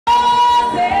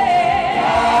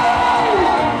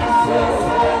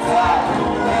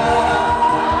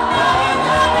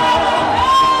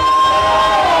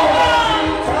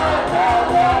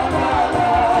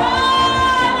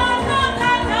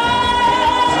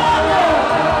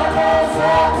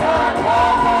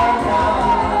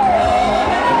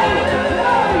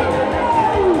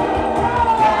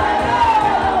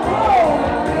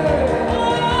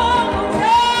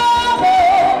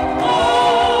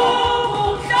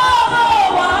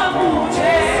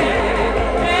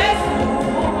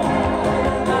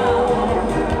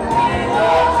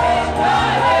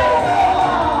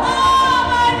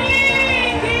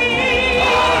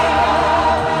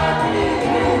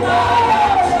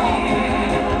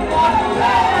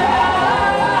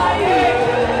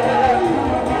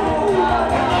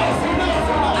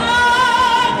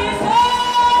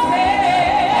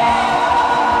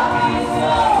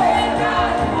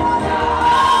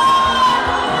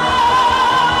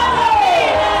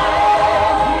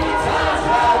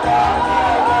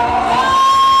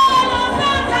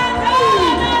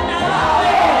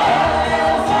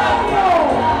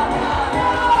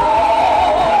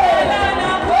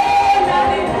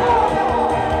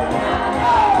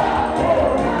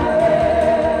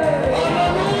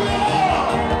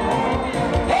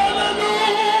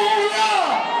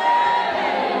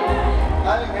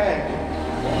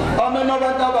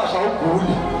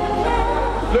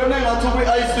ngathi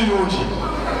uku-ICU nje.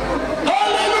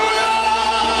 Haleluya!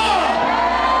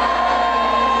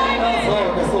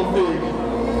 Sonke sofika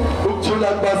ukuthula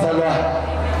kubazalwane.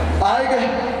 Hayi-ke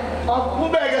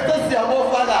akubeke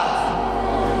sesiyabofakazi.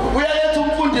 Uyayethi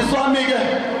umfundisi wami-ke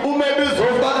uma ebiza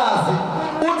ofakazi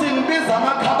uthi ngibiza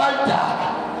amakhabaldaka.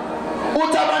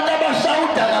 Uthi abantu abashaya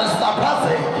udaka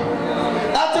lisaphazeke.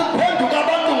 Athi kuphenduka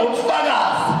abantu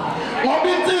ngobufakazi ngoba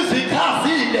insizwa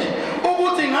ikhazile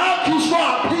ukuthi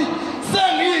ngakhishwaphi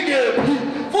sengikephi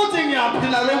futhi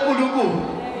ngiyaphila loNkulunkulu.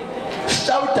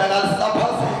 Shaya udaka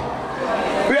lisaphazeke.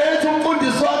 Uyayethi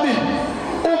umfundisi wami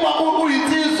uma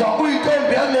uyinsizwa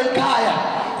uyintombi yakulekhaya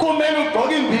kumele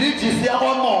ugqoke imbilijisi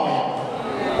yakwamoya.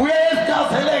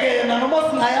 Uyayesithazeleke yena noma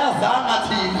singayazanga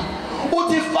thina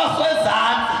uthi ifaswe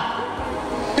ezantsi.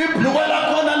 Ibhlukwe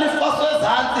lakhona lifaswe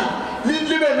ezantsi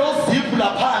libe noziphu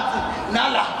laphansi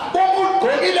nala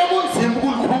ugqokile kunzima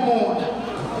ukulikhumula.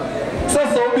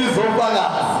 Sesobiza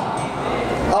ofakazi.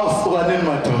 Awusukaneni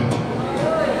madoda.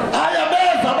 Haya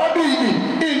beza ababili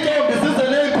intombi size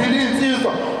neziphili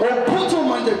insizwa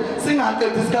ukuphuthuma nje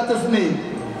singaqedi isikhathi esiningi.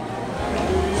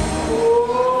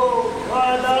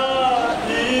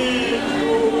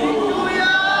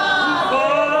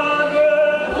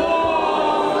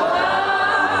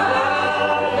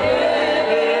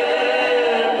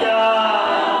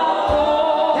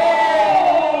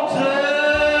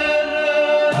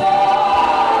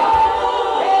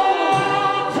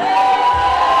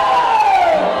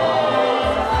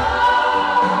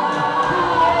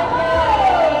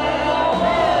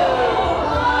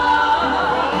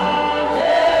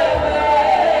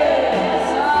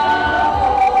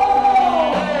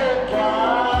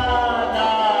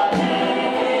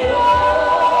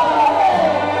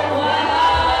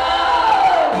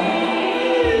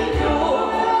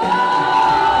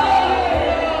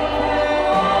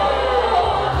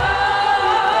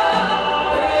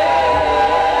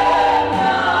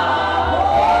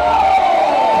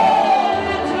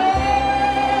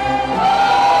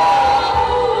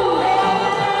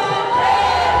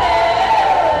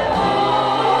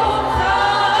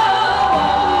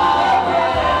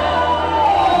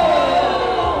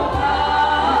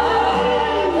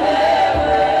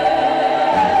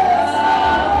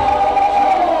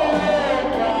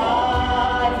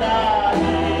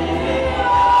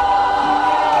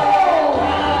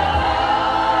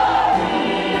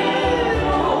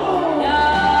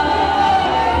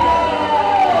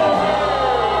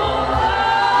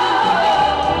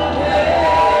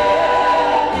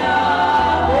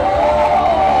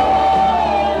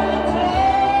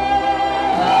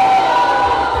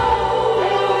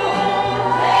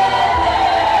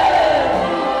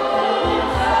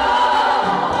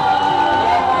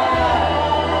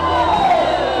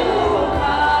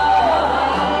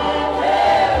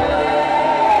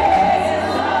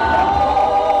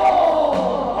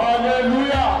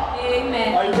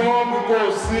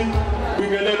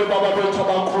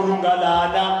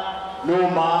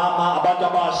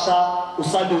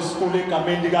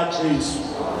 Egameni likaJesu.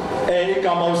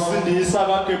 Igama usindisa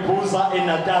kaGebuza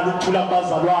eNatal ukuthula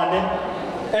kubazalwane.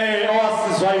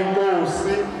 Owasizwa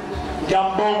inkosi.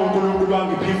 Ngiyambonga uNkulunkulu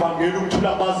wangiphiva ngelo ukuthula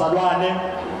kubazalwane.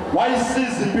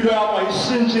 Wayisiza impilo yami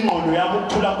wayishintsha ingqondo yami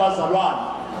ukuthula kubazalwane.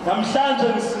 Namhlanje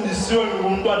ngisindisiwe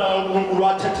ngumntwana kaNkulunkulu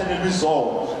wathethelelwa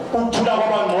izono. Ukuthula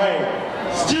kwabangcwele.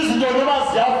 Sithi izinto noma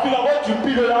ziyafika kodwa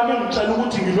impilo yami ngitshela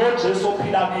ukuthi nginoJesu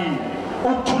ophila kimi.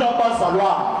 Ukuthula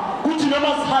kubazalwane. Kuthi noma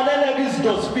sihaleleke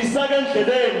izinto sifiseke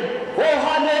endleleni. Oh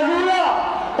haleluya!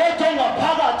 Kodwa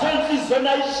ngaphakathi enhlizweni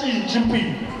ayishintshe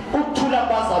impilo. Ukuthula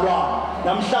kubazalwane.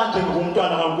 Namhlanje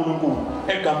ngumntwana kaNkulunkulu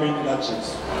egameni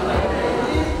likaJesu.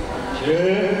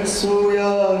 Jesu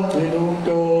yangcina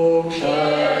umntomsha.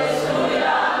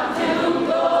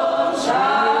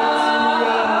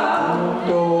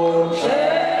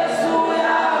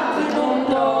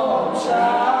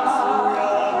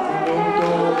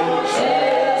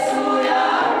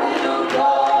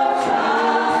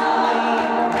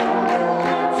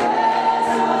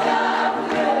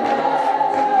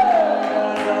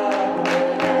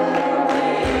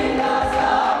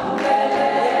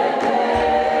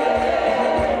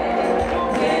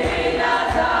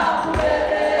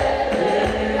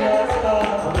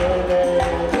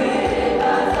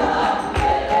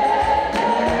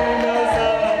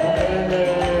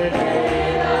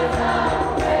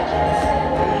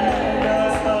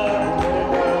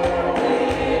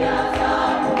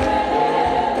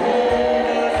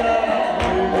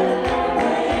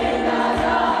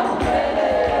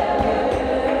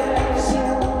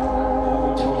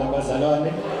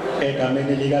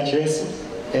 egameni likaJesu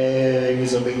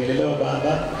ngizobingelela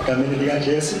baba egameni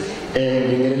likaJesu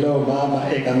ngibingelela omama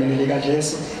egameni lika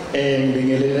Jesu,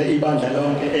 ngibingelela ibandla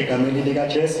lonke egameni lika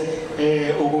Jesu,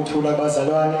 ukuthula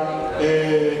kubazalwane,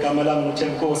 igama lami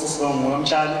nguThemkosi Sibongo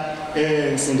Mwamtshali,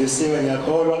 ngisindisiwe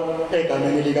ngiyakholwa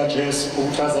egameni lika Jesu,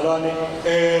 ukubazalwane,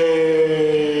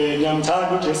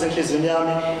 ngiyamthanda uJesu enhlizweni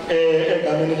yami,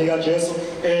 egameni lika Jesu,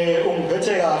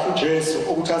 ungiphethe kahle uJesu,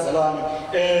 ukubazalwane,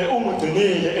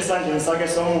 ungigcinile esandleni sakhe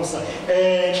somusa,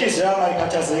 inhliziyo yami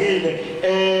ayikhathazekile,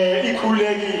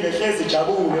 ikhululekile, hlezi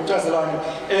ijabule ukubazalwane,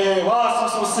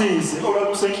 wasusa usizi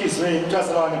olwalusenhlizweni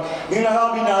ukubazalwane,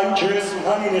 ngingakabi nayo uJesu,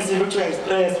 nganginesifo kuthiwa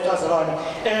stress ukubazalwane,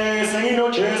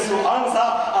 senginoJesu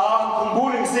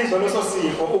angikhumbuli ngisizwa leso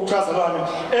sifo ukubazalwane,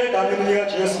 egameni lika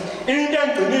Jesu, into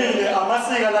engcinile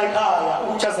amasiko la ekhaya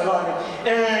ukubazalwane,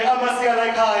 amasiko la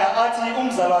ekhaya athi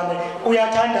umzalwane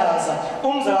uyathandaza,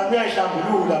 umzalwane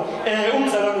uyayihlambulula,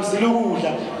 umzalwane uzila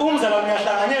ukudla, umzalwane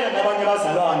uyahlanganyela nabanye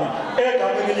abazalwane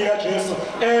egameni lika Jesu,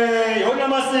 yona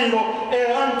amasiko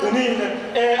angigcinile,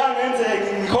 angenze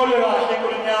ngikholwe kahle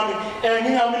enkolweni yami,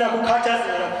 ngingabi nakho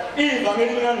ukukhathazeka,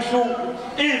 ivangeli lingangihluphi,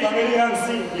 ivangeli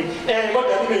lingangisindi,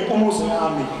 kodwa libe yimpumuzo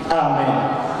yami. Amen.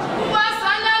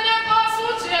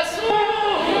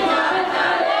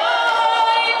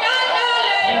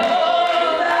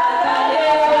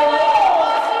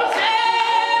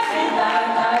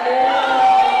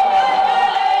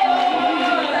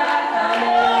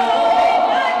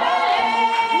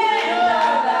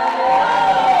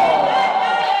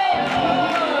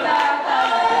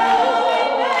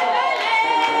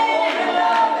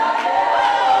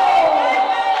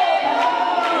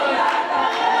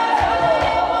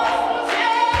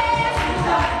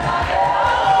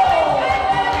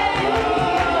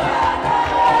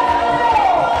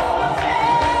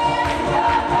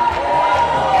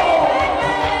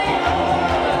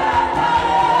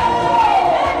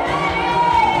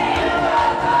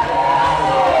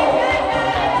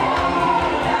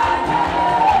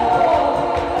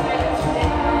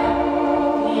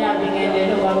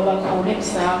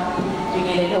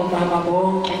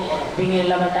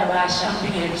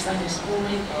 Sunday school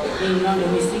in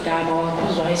Nondomistigamo,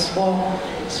 Kuzwa Isbongo,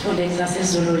 students as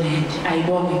Zululand.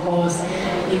 Ayibonge Nkosi.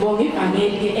 Ibonge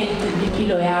ivangeli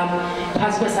eliqinile yami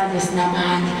phansi kwesandla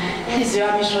esinamandla. Inhliziyo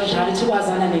yami isho njalo ukuthi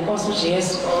ukwazana neNkosi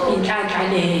uJesu inhlanhla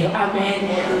leyo. Amen.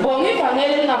 Bonge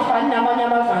ivangeli elingafani namanye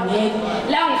amavangeli.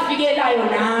 La ngifikelayo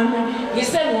nami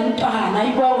ngisengumntwana.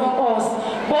 Ayibonge Nkosi.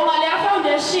 Bonga le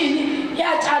foundation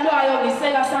yatshalwayo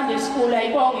ngiseka Sunday school.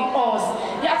 Ayibonge Nkosi.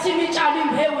 Yathi imitshala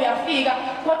imbewu yafika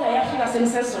kodwa yafika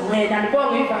sengisezongwena.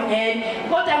 Ngibonge ivangeli.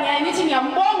 Kodwa ngiyayithi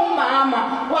ngiyambonga umama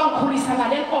wangikhulisa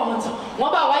ngale nkonzo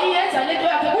ngoba wayenza lento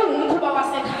yakhe kungumkhuba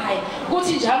wasekhaya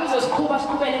ukuthi njalo uzosiqhubha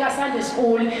siqhubele ka Sunday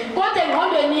school. Kodwa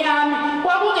engqondweni yami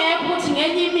kwakungekho ukuthi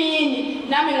ngenye imini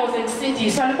nami ngoze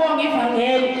ngisindiswa. Ngibonge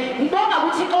ivangeli. Ngibonga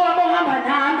ukuthi Inkosi ohamba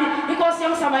nami, Inkosi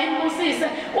yomsama inibusise,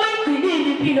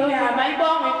 uyigcinile impilo yami.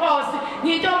 Ayibonge Nkosi.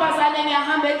 Ngiyintombazane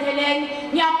ngiyahamba endleleni.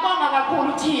 Ngiyabonga kakhulu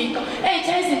uThixo.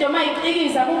 Eyithe izinto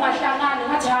mayiqikiza kungahlangani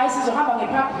ngathi hayi sizohamba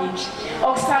ngepublic.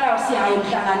 Okusalayo siyayo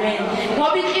emhlanganweni.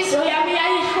 Ngoba inhliziyo yami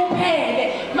yayihlupheke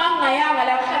mangayanga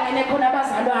la kuhlangene khona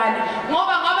abazalwane.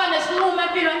 Ngoba ngaba nesinqumo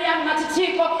empilweni yami ngathi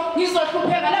Thixo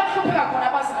ngizohlupheka la kuhlupheka khona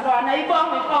abazalwane.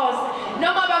 Ayibonge Nkosi.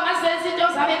 Noma bangazenza into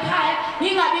zabo ekhaya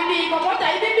ngingabibikho kodwa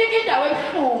ibibikho indawo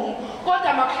ebuhlungu.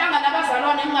 Kodwa makuhlangana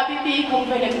abazalwane ngingabibikho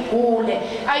ngivele ngigule.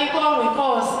 Ayibonge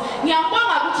Nkosi.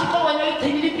 Ngiyabonga ukuthi Thixo wena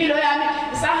uyigcinile impilo yami.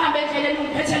 Ngisahamba endleleni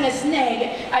ngiphethe nesineke.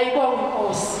 Ayibonge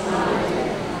Nkosi.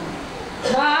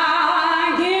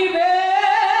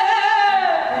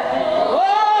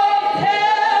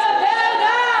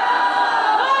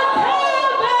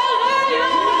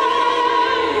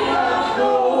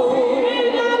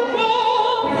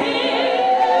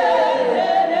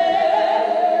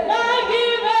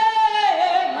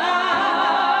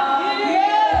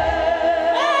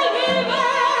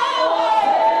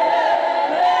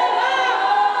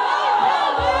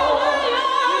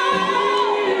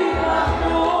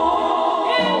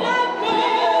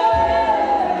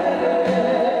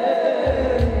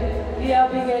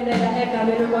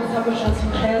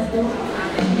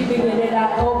 Ngibingelela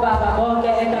obaba bonke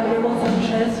egameni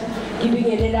likaJesu.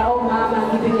 Ngibingelela omama,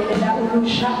 ngibingelela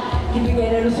ulusha,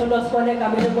 ngibingelela uSolosibona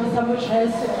egameni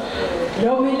likaJesu.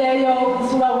 Lomileyo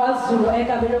usuka kwaZulu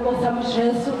egameni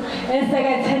likaJesu.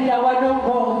 Eseketheni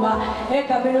lakwaNongoma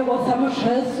egameni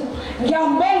likaJesu.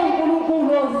 Ngiyambonga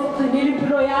uNkulunkulu ozigcinile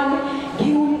impilo yami.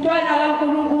 Ngingumntwana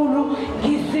kaNkulunkulu,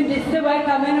 ngisindisiwe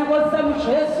egameni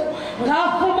likaJesu.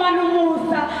 Ngafumana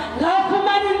umusa,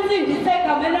 ngafumana insindiso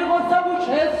egameni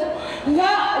likaJesu.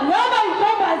 Noma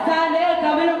intombazane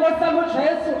egameni lenkosi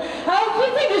uJesu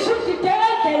awukuthi ngisho udideka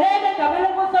endleleni egameni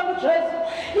lenkosi uJesu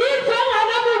izwe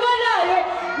enganamukelayo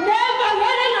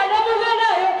nevangeli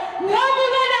enganamukelayo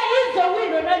ngamukela izwe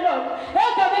wilo nalona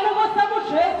egameni lenkosi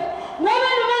uJesu ngoba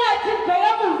noma ngathi ngibheka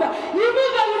emuva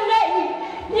imuva yileyi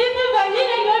imuva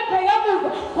yile ngiyibheka emuva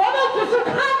ngoba ufisa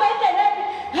ukuhamba endleleni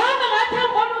hamba ngathi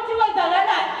ngibona ukuthi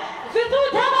kwenzakalani fisa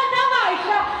ukuthi abantu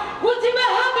abasha ukuthi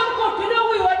behamba emgodini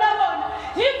okuyiwona bona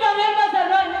ivangeli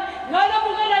bazalwane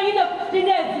ngalomukela yile 15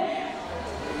 years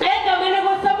egameni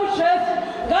lenkosi uJesu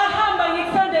ngahamba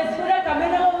ngiku-Sunday school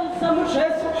egameni lenkosi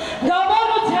uJesu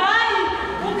ngabona ukuthi hayi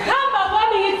ukuhamba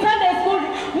kwami ngiku-Sunday school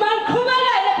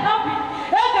mangiqhubekele phambili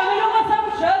egameni lenkosi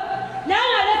uJesu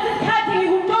nangalesi sikhathi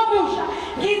ngikumuntu omusha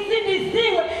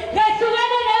ngisindisiwe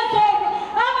ngahlukane nezono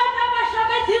abantu abasha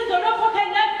bethi izono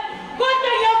fokenani kodwa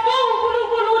ngiyabonga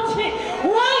uNkulunkulu ukuthi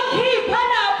wangikhipha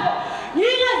lapho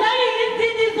ngingazange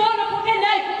ngizinde izono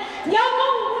fokenani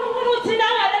ngiyabonga uNkulunkulu ukuthi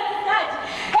nangalesi sikhathi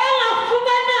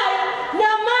engafumanayo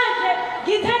namanje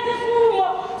ngithatha isinqumo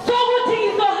sokuthi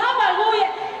ngizohamba kuye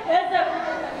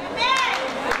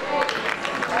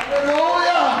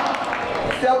Haleluya.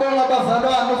 Siyabonga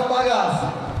abazalwane ufakazi.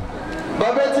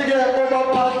 Babethi-ke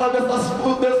obaphahla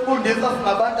besifundisa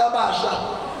singabantu abasha.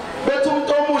 Bethi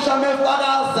umuntu omusha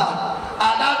mefakaza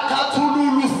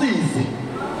akakhathulula usizi.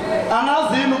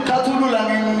 Angazini ukukhathulula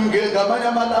ngamanye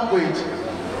ama-language.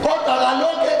 Kodwa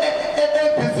kaloku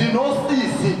ebhizini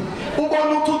osisi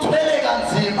ubona ukuthi uthwele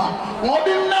kanzima ngoba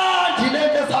imnandi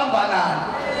lento esihamba nayo.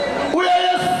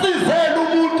 Uyayesizela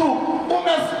umuntu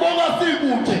uma sibonga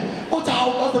sikude uthi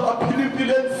hawu baze baphila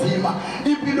impilo enzima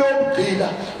impilo yokugcina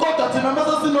kodwa thina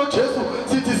mase sinoJesu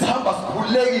sithi sihamba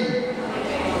sikhululekile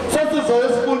sesizoya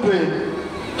esifundweni.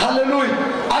 Haleluya.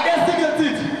 Ake sike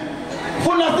sithi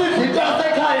funa sidle into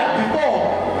yasekhaya before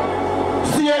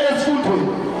siye esifundweni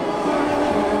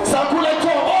sakhula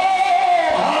kuthiwa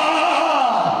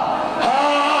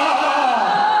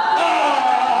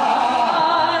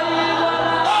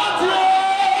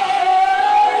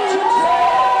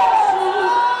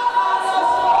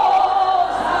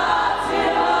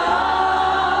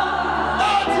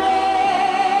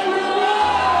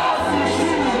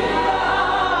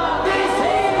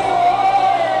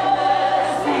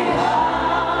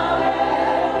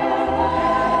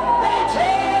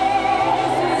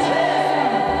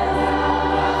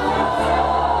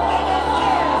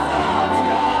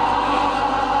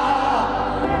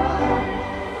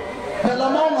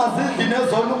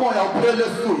nezona umoya uphele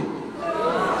esweni.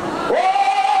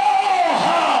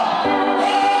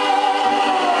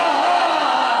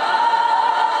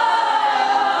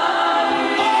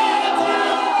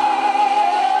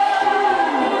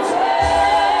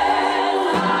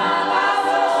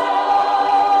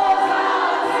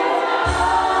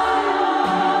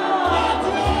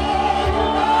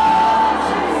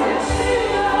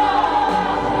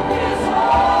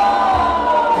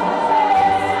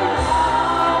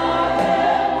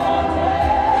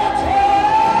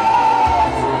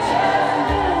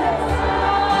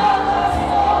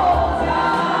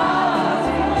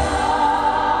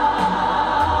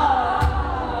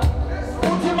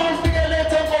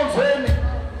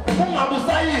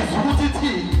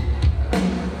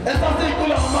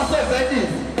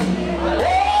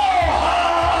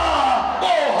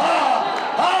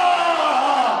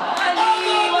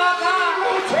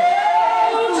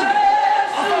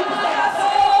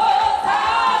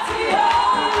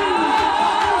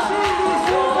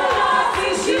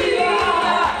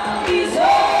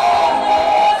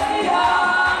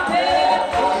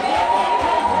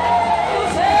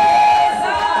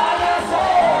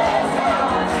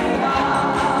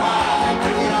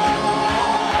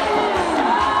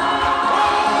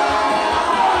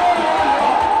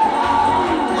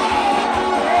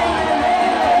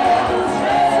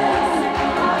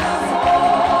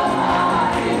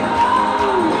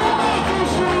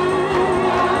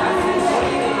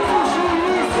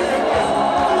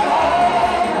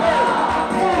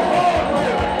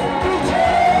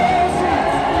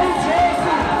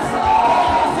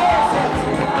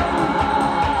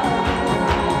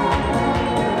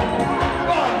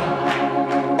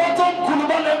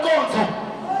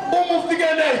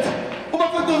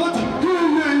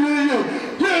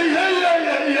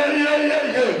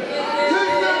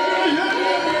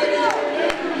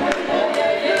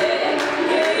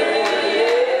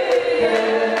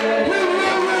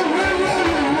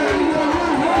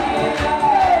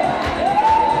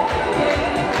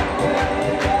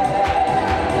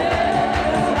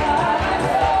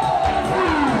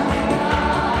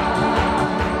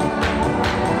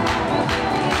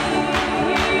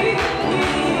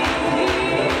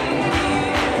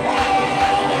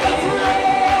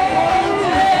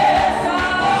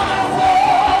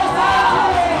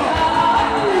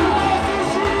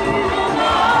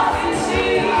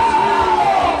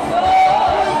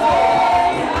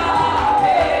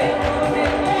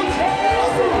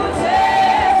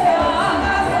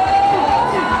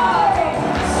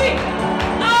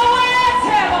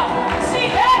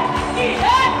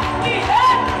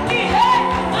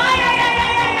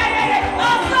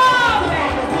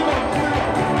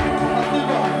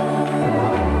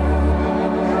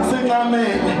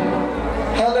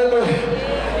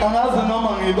 angazi noma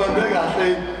ngibambe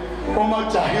kahle uma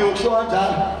kujahiwe kusho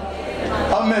kanjalo.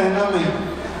 Amen, amen.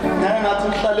 Ngathi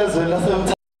uhlale ezweni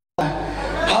lasemthethweni.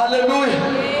 Hallelujah.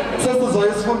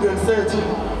 Sesizoya esifundweni sethu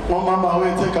ngomama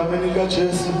wethu egameni lika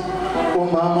Jesu,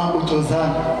 umama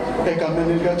uJozana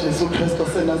egameni lika Jesu Kristu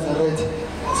seNazaretha.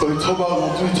 So ithoba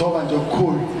ngokuthi uyithoba nje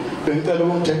okukhulu. Bengicela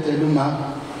ukumdedela umama.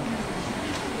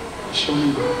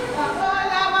 Shoni.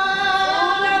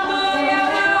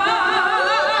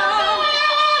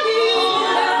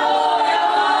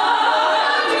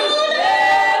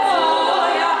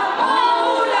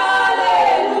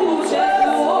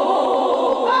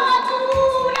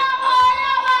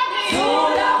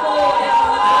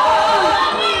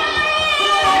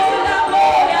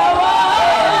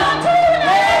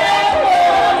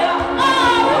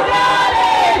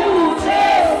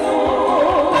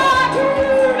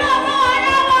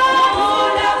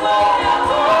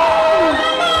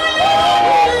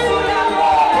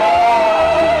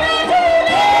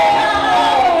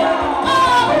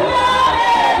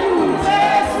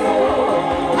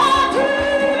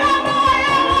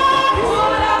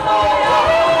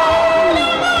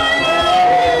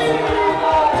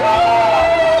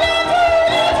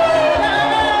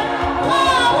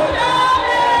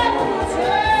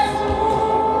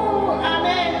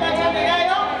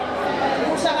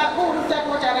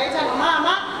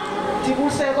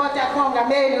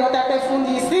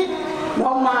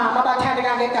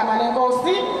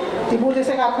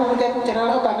 Dibulise kakhulu ke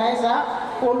ku-general organizer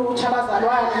olutsha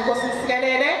abazalwane inkosi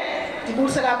isikelele.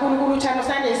 Dibulise kakhulu kulutsha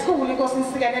no-Sunday school inkosi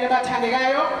isikelele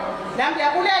bathandekayo. Nami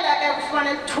ndiyabulela ke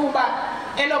ukufumana ithuba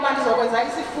eloba ndizokwenza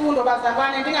isifundo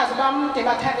bazalwane ndingazuba mde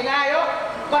bathandekayo.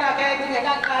 Kodwa ke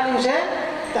ndingekaqali nje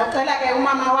ndiyacela ke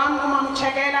umama wami umama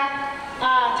uTshekela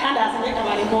athandaze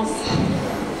ngegama lenkosi.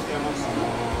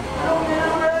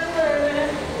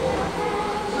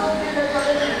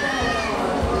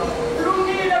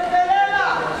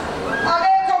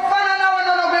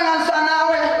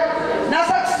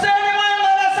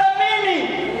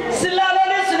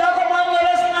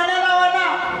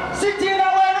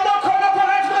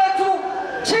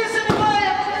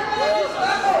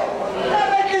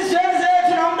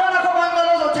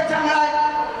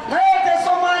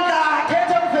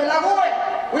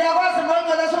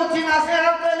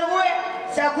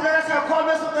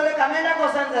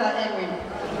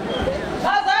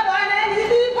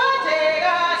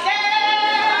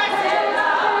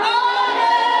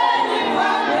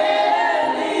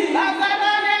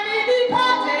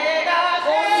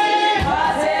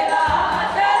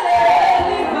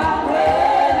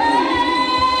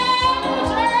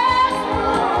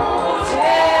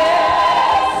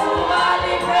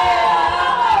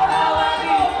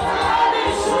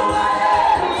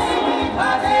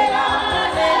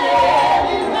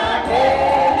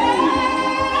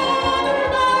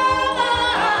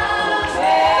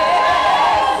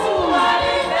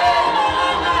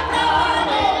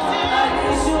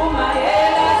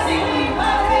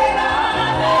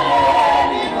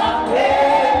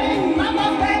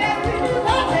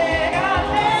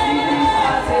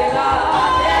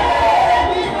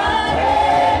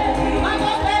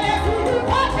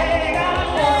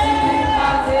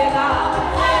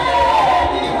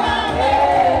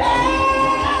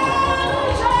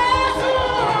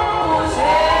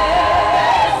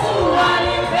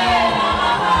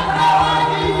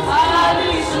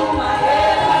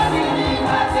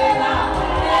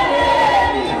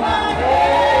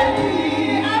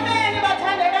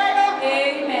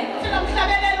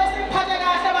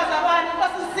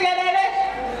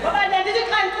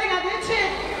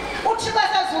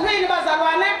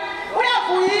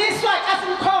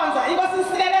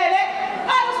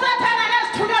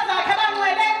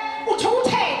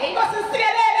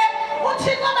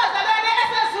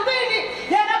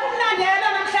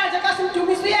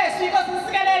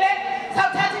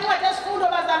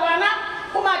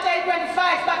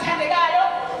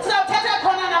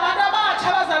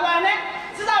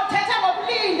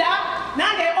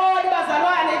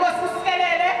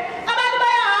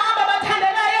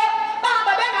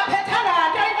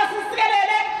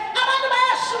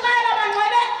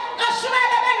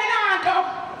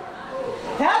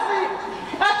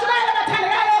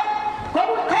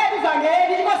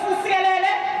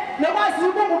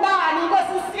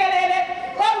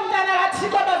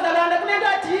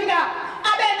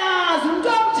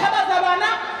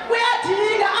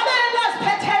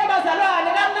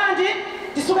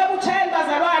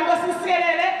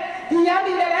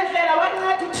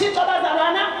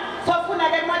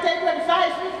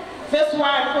 Verse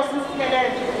 1, verse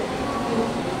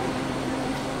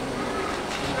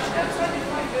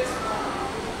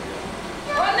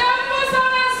 1.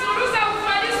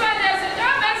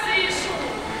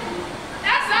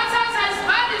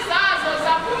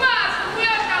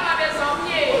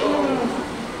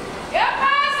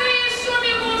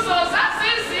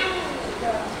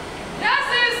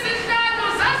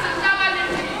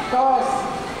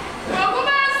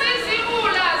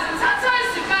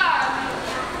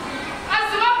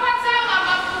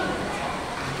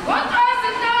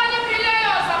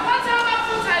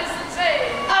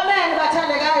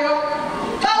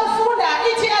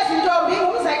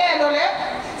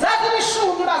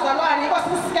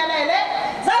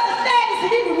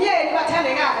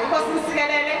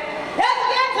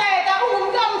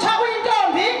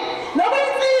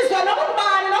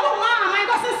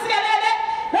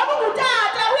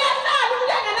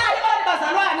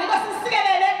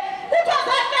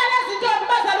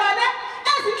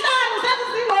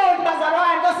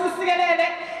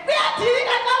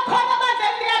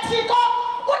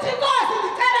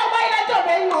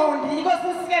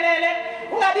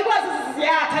 ungabi kwazi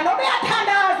ziyatha noma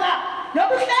uyathandaza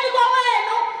noma uhleli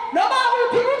kwawenu noma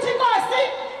uphi uthi Nkosi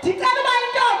ndicela uba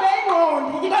intombi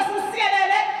engqondi Inkosi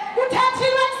isikelele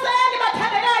uthathiwe ekuseni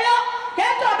bathandekayo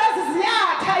ngentombi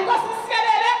eziziyatha Inkosi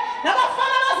isikelele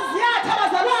nabafana abaziziyatha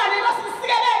abazalwane Inkosi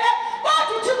isikelele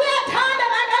kodwa uthi uyathanda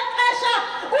nangexesha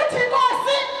uthi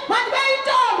Nkosi mandibe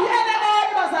intombi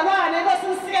enebona bazalwane Inkosi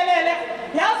isikelele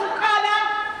yazi uqala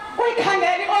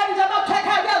uyikhangela ioni nje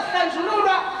abathekayo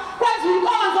kuyazihlanjululwa kwenza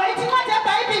inkonzo ithi incwadi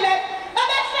yeBhayibhile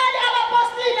abehleli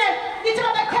abapostile ithi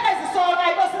babekheleza isonka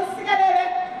Inkosi isikelele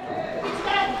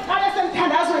ithi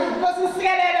semthandazweni Inkosi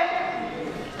isikelele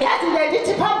yathi nje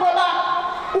ndithi phambi koba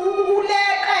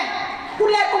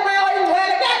uleqe umoya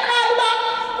oyingcwele kuyaqala uba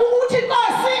uthi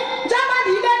Nkosi njengoba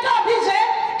ndiyile ntombi nje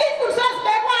imfundiso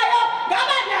ezibekwayo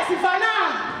ngaba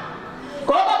ndiyazifananga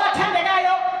ngoba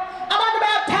bathandekayo abantu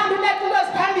bayakuthanda uleqa into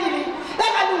eziphambili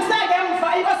bengalungisanga emva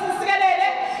Inkosi isikelele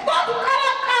kodwa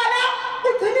uqala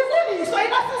ugcina imfundiso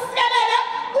Inkosi isikelele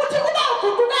uthi kuba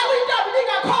uguquka kwintombi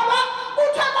ingakholwa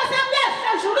uthiwa Nkosi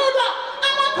yamyahlanjululwa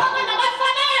amakhokho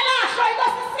nabafana yalahlwa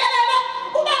Inkosi isikelele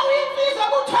uba uyinsizwa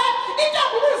kuthiwa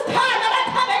intombi ubuzithanda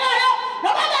abathandekayo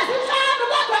noma bezinhlanu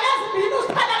kodwa ezimbini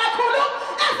uzithanda kakhulu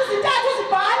ezizintathu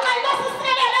uzibhanqa Inkosi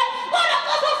isikelele kodwa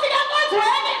xa sofika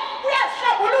enkonzweni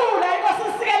uyazihlambulula Inkosi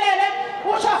isikelele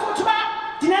usho futhi uba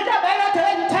ndinentombi eyodwa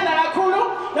bendiyithanda kakhulu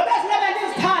noba ezinye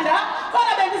bendizithanda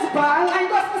kodwa bendizibhanqa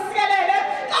Inkosi isikelele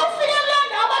xa ufike kuloo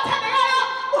ndawo abathandekayo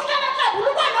uhlala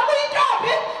ehlambulukwa noma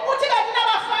uyintombi uthi kanti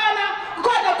nabafana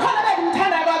kodwa khona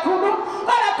bendimthanda kakhulu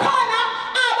kodwa khona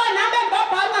aba nami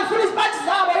bendibabhanqa ndifuna izipathi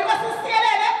zabo Inkosi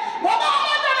isikelele ngoba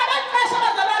abantwana baxesha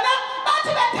bazalwana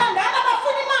bathi bethandana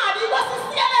bafuna imali Inkosi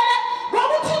isikelele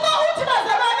ngoba uthi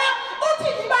bazalwana uthi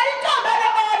yiba intombi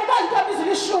enebona intombi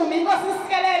zilishumi Inkosi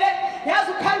isikelele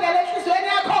yazi ukhangela enhliziyweni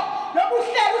yakho noma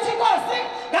uhleli uthi Nkosi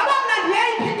ngaba mna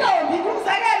ndiyeyiphi intombi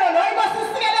kumzekelo lo Inkosi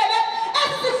isikelele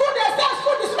esisifunde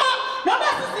siyasifundisa uba noma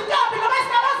sizintombi noma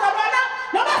singabazalwana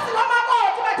noma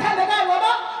singomakoti bathandekayo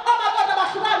ngoba omakoti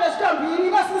abahlukane ezintombini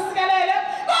Inkosi isikelele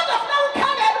kodwa funa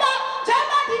ukhangela uba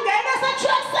njengoba ndingena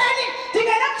esethiwa ekuseni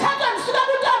ndingena emtshatweni ndisuka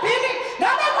kuntombini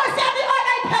ngaba Nkosi yami iona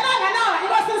ayiphelanga na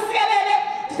Inkosi isikelele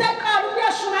ndiseqala umuntu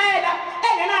uyashumayela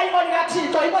engenayo ioni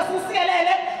kaThixo Inkosi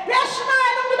isikelele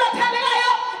uyashumayela umuntu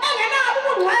bathandekayo engenabo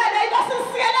ubungcwele Inkosi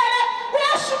isikelele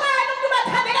uyashumayela umuntu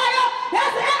bathandekayo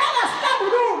yazi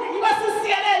engasihlambululi Inkosi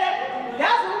isikelele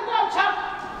yazi umuntu omtsha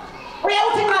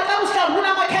uyawuthi nqaxa uhlambulula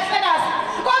amakhehlekazi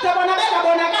kodwa bona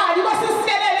bengabonakali Inkosi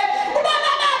isikelele ubona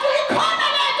ngathi ikhona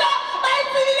lento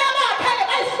bayifilile abakhenge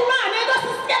bayifumane Inkosi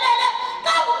isikelele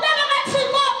xa umntana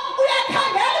kaThixo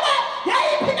uyakhangela uba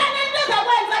yayiphi kanento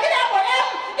ezakwenza ilebo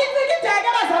icikideke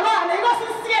bazalwane Inkosi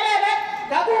isikelele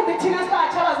ngakumbi thina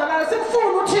sibathe abazalwane simfuna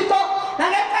uThixo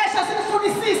nangexesha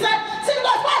simfunisise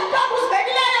sinikosi bayintombi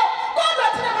uzibekileyo kodwa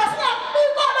thina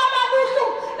masingabikolo laluhlu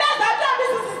lezantombi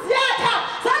ziziyatha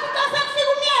zathi xa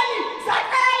sekufika umyeni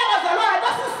saqela bazalwane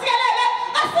Inkosi isikelele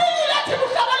asilile thina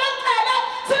uhlobo lomcele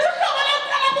siluhlobo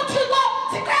lomcele kuThixo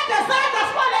siqede senza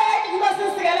siboleke Inkosi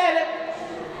isikelele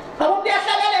umuntu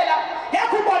uyahlabelelela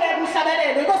ngeke uboleke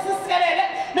umhlabelelo Inkosi isikelele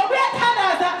noba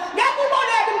uyathandaza ngeke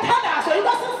uboleke umthandazo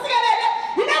Inkosi isikelele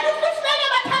yinani usifuneke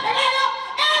bathandekayo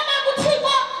ema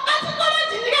kuThixo athi kona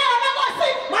ndinika yona Nkosi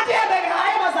mandihambe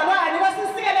ngayo bazalwane Inkosi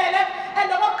isikelele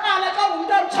endokokuqala xa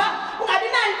ungumuntu omtsha ungabi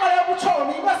nayo inkolo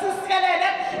yobutshomi Inkosi isikelele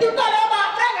inkolo yoba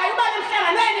cenga imali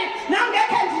emhlanganweni nam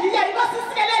ngekhe ndiye Inkosi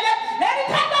isikelele leli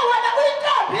thanda wena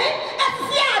uyintombi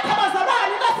esiyatha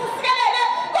bazalwane Inkosi isikelele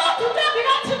kodwa intombi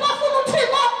kaThixo ufuna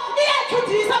uThixo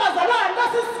iyayithundisa bazalwane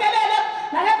Inkosi isikelele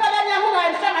nangempeleni yami ungayi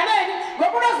emhlanganweni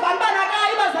ngoba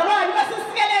unozibanibanayo bazalwane Inkosi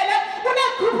isikelele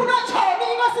unegruphu unotshomi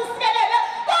Inkosi isikelele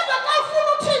kodwa xa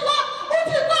ufuna uThixo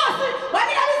uthi Nkosi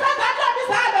wanikaba izangatlombi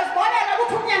zihambe ziboleka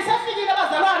ukuthi umnyeni sefikile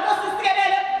bazalwane Inkosi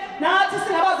isikelele nathi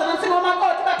singabazalwane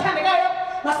singomakoti bathandekayo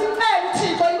masimcele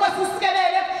uThixo Inkosi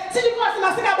isikelele sithi Nkosi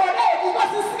masingaboleki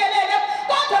Inkosi isikelele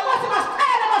kodwa Nkosi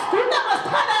masicele masigunda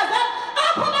masithandaze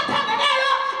apho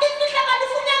bathandekayo imfihlakalo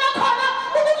ifunyana khona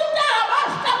ukuthi umntana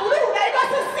asihlambulule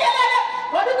Inkosi isikelele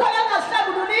ngoba ikhona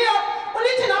engazihlambululiyo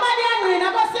ulithi noma liyangqina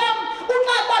Nkosi yami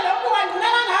unxaqwa lo mntu wangqina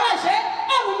kangaka nje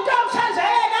engumuntu omtsha nje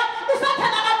yena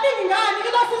usathana kaningi ngani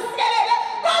Inkosi isikelele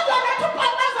kodwa nathi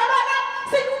ubazalwana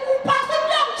sikupasa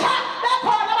umuntu omtsha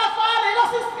bekhona abafana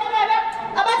Inkosi isikelele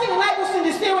abathi ngenxa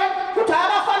kusindisiwe kuthiwa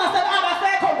abafana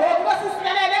abasekho ngoku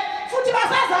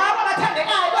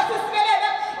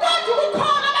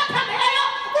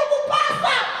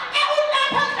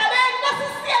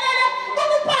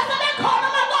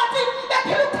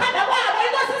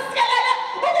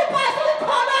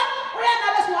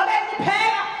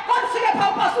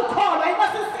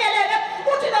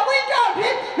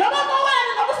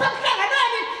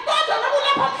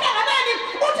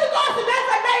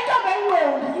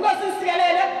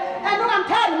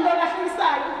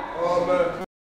Amen.